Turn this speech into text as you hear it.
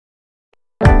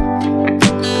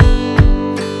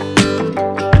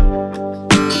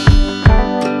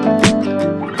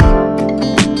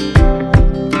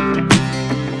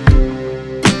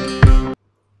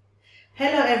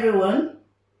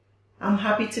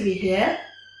happy to be here.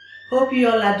 Hope you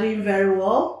all are doing very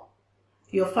well.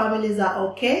 Your families are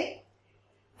okay.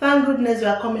 Thank goodness we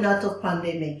are coming out of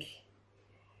pandemic.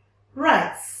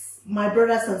 Right, my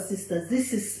brothers and sisters,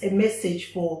 this is a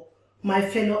message for my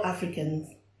fellow Africans.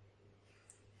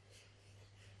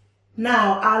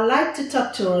 Now, I'd like to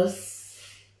talk to us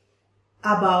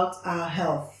about our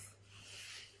health.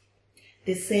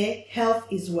 They say health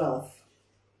is wealth.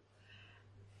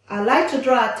 I'd like to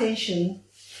draw attention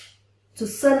to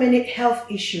so many health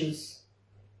issues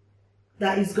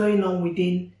that is going on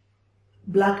within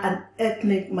Black and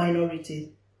ethnic minorities.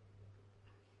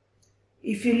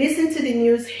 If you listen to the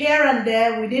news here and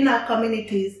there within our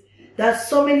communities, there are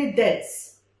so many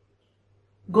deaths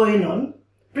going on,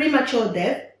 premature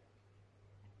death,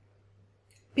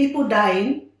 people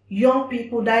dying, young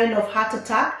people dying of heart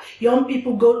attack, young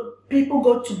people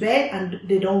go to bed and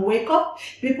they don't wake up,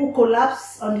 people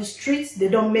collapse on the streets, they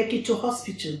don't make it to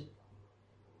hospital.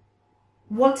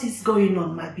 What is going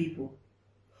on, my people?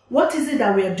 What is it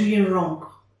that we are doing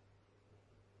wrong?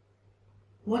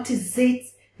 What is it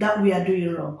that we are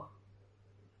doing wrong?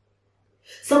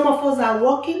 Some of us are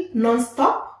working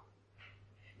non-stop.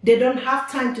 They don't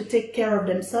have time to take care of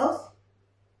themselves.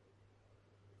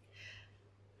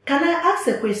 Can I ask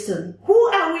a question? Who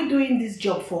are we doing this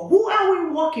job for? Who are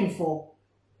we working for?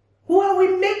 Who are we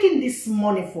making this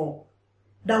money for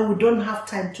that we don't have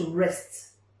time to rest?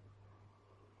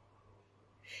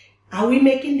 Are we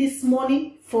making this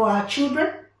money for our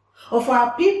children or for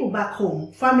our people back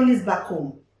home, families back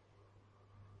home?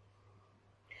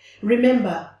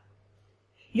 Remember,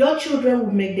 your children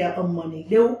will make their own money.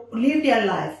 They will live their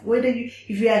life, whether if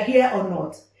you are here or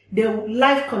not. Their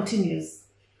life continues.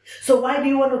 So why do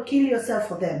you want to kill yourself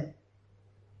for them?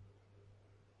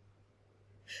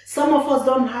 Some of us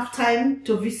don't have time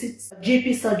to visit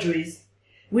GP surgeries.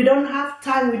 We don't have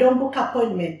time, we don't book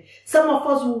appointment. Some of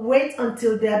us will wait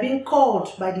until they are being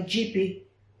called by the GP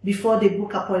before they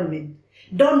book appointment.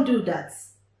 Don't do that.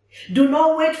 Do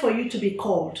not wait for you to be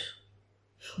called.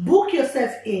 Book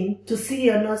yourself in to see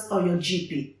your nurse or your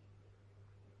GP.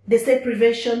 They say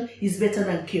prevention is better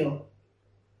than cure.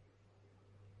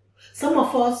 Some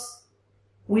of us,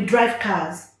 we drive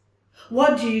cars.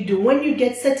 What do? When you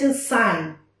get certain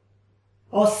sign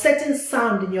or certain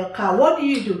sound in your car, what do?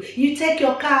 You take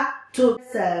your car to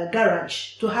the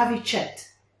garage to have it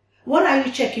checked. What are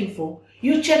you checking for?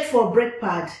 You check for brake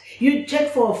pad, you check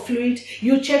for fluid,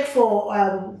 you check for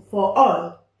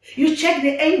oil, you check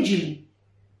the engine.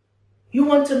 You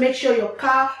want to make sure your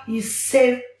car is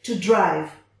safe to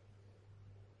drive.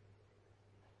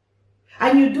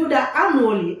 And you do that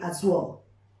annually as well.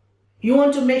 You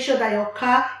want to make sure that your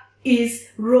car is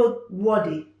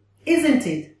roadworthy, isn't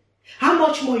it? How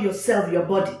much more yourself, your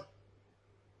body?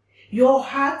 Your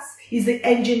heart is the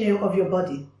engineer of your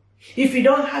body. If you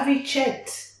don't have it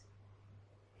checked,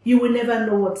 you will never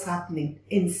know what's happening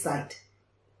inside.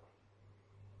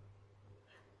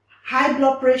 High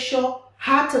blood pressure,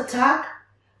 heart attack,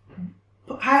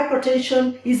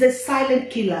 hypertension is a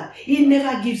silent killer. It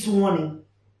never gives warning.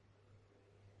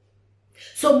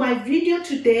 So my video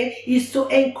today is to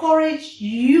encourage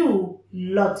you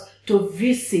lot to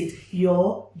visit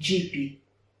your GP.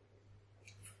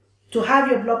 To have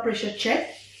your blood pressure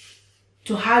checked,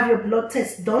 to have your blood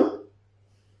test done.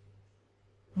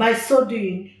 By so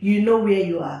doing, you know where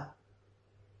you are.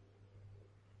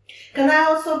 Can I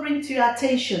also bring to your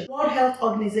attention, World Health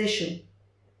Organization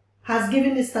has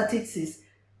given the statistics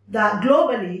that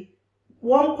globally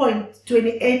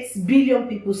 1.28 billion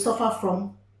people suffer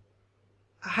from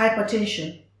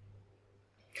hypertension.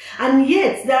 And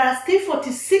yet, there are still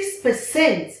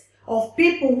 46% of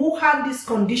people who have this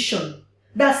condition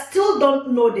that still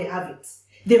don't know they have it.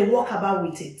 They walk about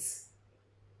with it.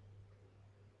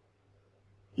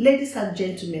 Ladies and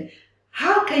gentlemen,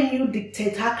 how can you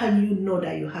dictate, how can you know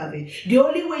that you have it? The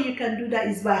only way you can do that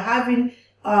is by having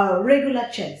regular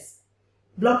checks,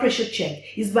 blood pressure check,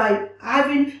 is by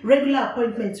having regular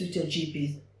appointments with your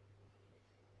GP.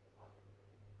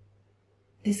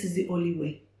 This is the only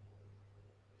way.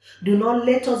 Do not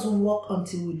let us walk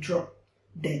until we drop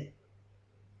dead.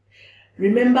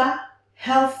 Remember,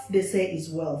 health, they say, is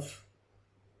wealth.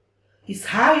 It's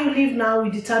how you live now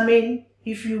will determine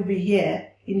if you'll be here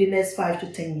in the next 5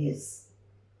 to 10 years.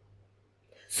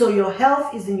 So your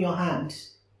health is in your hand.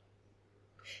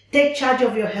 Take charge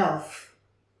of your health.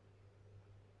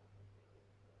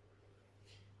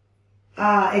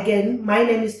 Again, my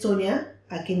name is Tonia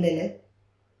Akindele.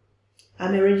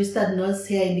 I'm a registered nurse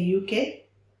here in the UK.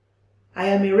 I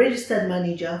am a registered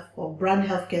manager for Brand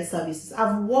Healthcare Services.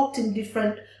 I've worked in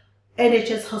different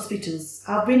NHS hospitals.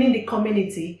 I've been in the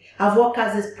community. I've worked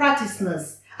as a practice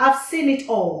nurse. I've seen it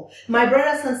all. My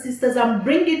brothers and sisters, I'm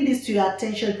bringing this to your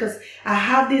attention because I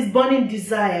have this burning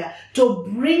desire to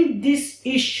bring this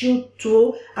issue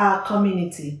to our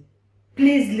community.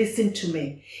 Please listen to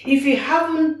me. If you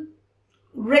haven't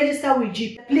registered with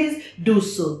GP, please do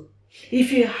so.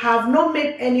 If you have not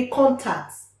made any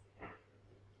contacts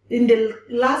in the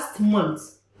last month,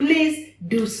 please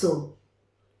do so.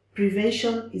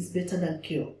 Prevention is better than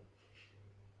cure.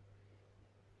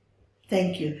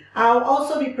 Thank you. I'll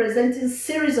also be presenting a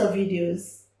series of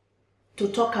videos to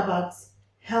talk about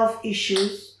health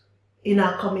issues in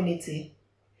our community.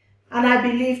 And I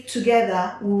believe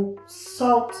together we'll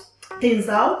sort things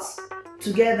out.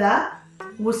 Together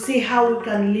we'll see how we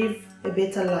can live a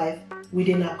better life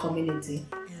within our community.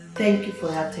 Thank you for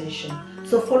your attention.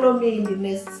 So follow me in the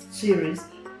next series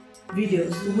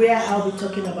videos where I'll be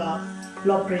talking about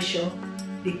blood pressure,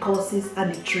 the causes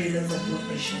and the triggers of blood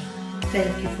pressure.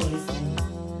 Thank you for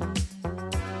listening.